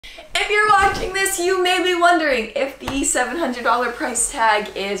If you're watching this, you may be wondering if the $700 price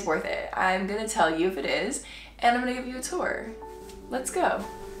tag is worth it. I'm gonna tell you if it is, and I'm gonna give you a tour. Let's go.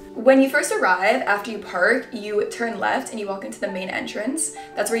 When you first arrive, after you park, you turn left and you walk into the main entrance.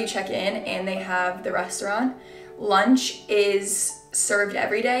 That's where you check in, and they have the restaurant. Lunch is served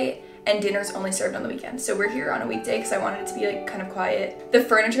every day, and dinner's only served on the weekend. So we're here on a weekday because I wanted it to be like kind of quiet. The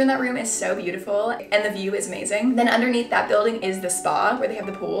furniture in that room is so beautiful and the view is amazing. Then underneath that building is the spa where they have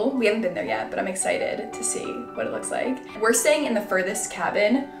the pool. We haven't been there yet, but I'm excited to see what it looks like. We're staying in the furthest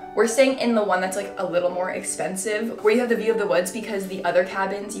cabin. We're staying in the one that's like a little more expensive, where you have the view of the woods, because the other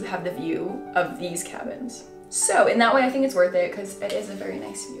cabins, you have the view of these cabins. So in that way, I think it's worth it because it is a very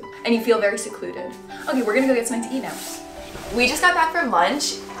nice view and you feel very secluded. Okay, we're gonna go get something to eat now. We just got back from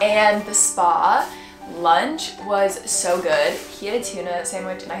lunch, and the spa lunch was so good. He had a tuna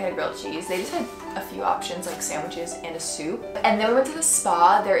sandwich and I had a grilled cheese. They just had a few options like sandwiches and a soup. And then we went to the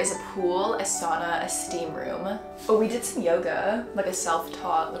spa. There is a pool, a sauna, a steam room. But we did some yoga, like a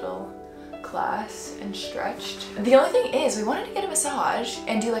self-taught little class, and stretched. The only thing is we wanted to get a massage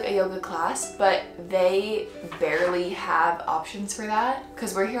and do like a yoga class, but they barely have options for that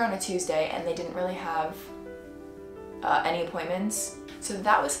because we're here on a Tuesday and they didn't really have any appointments. So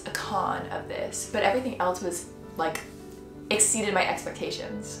that was a con of this, but everything else was like exceeded my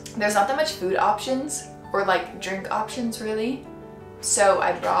expectations. There's not that much food options or like drink options really. So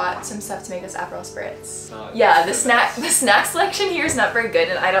I brought some stuff to make us Aperol spritz. Yeah, the snack selection here is not very good,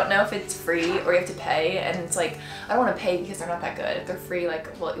 and I don't know if it's free or you have to pay, and it's like, I don't want to pay because they're not that good. If they're free,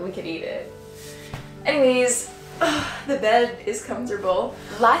 like, well, we could eat it. Anyways, the bed is comfortable.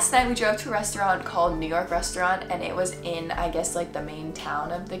 Last night we drove to a restaurant called New York Restaurant, and it was in, I guess, like the main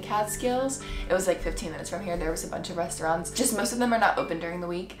town of the Catskills. It was like 15 minutes from here. There was a bunch of restaurants. Just most of them are not open during the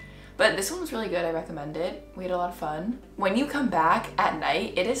week. But this one was really good, I recommend it. We had a lot of fun. When you come back at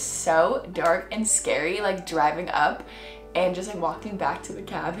night, it is so dark and scary, like driving up and just like walking back to the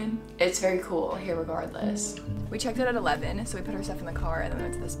cabin. It's very cool here regardless. We checked out at 11, so we put our stuff in the car and then we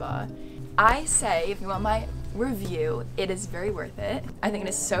went to the spa. I say, if you want my review, it is very worth it. I think it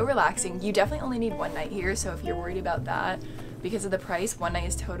is so relaxing. You definitely only need one night here, so if you're worried about that, because of the price, one night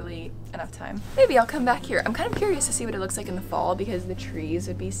is totally enough time. Maybe I'll come back here. I'm kind of curious to see what it looks like in the fall because the trees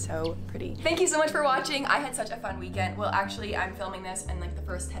would be so pretty. Thank you so much for watching. I had such a fun weekend. Well, actually, I'm filming this in like the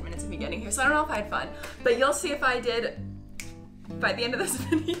first 10 minutes of me getting here, so I don't know if I had fun, but you'll see if I did by the end of this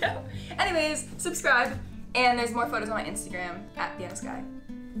video. Anyways, subscribe, and there's more photos on my Instagram at Skye.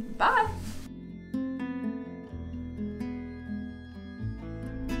 Bye.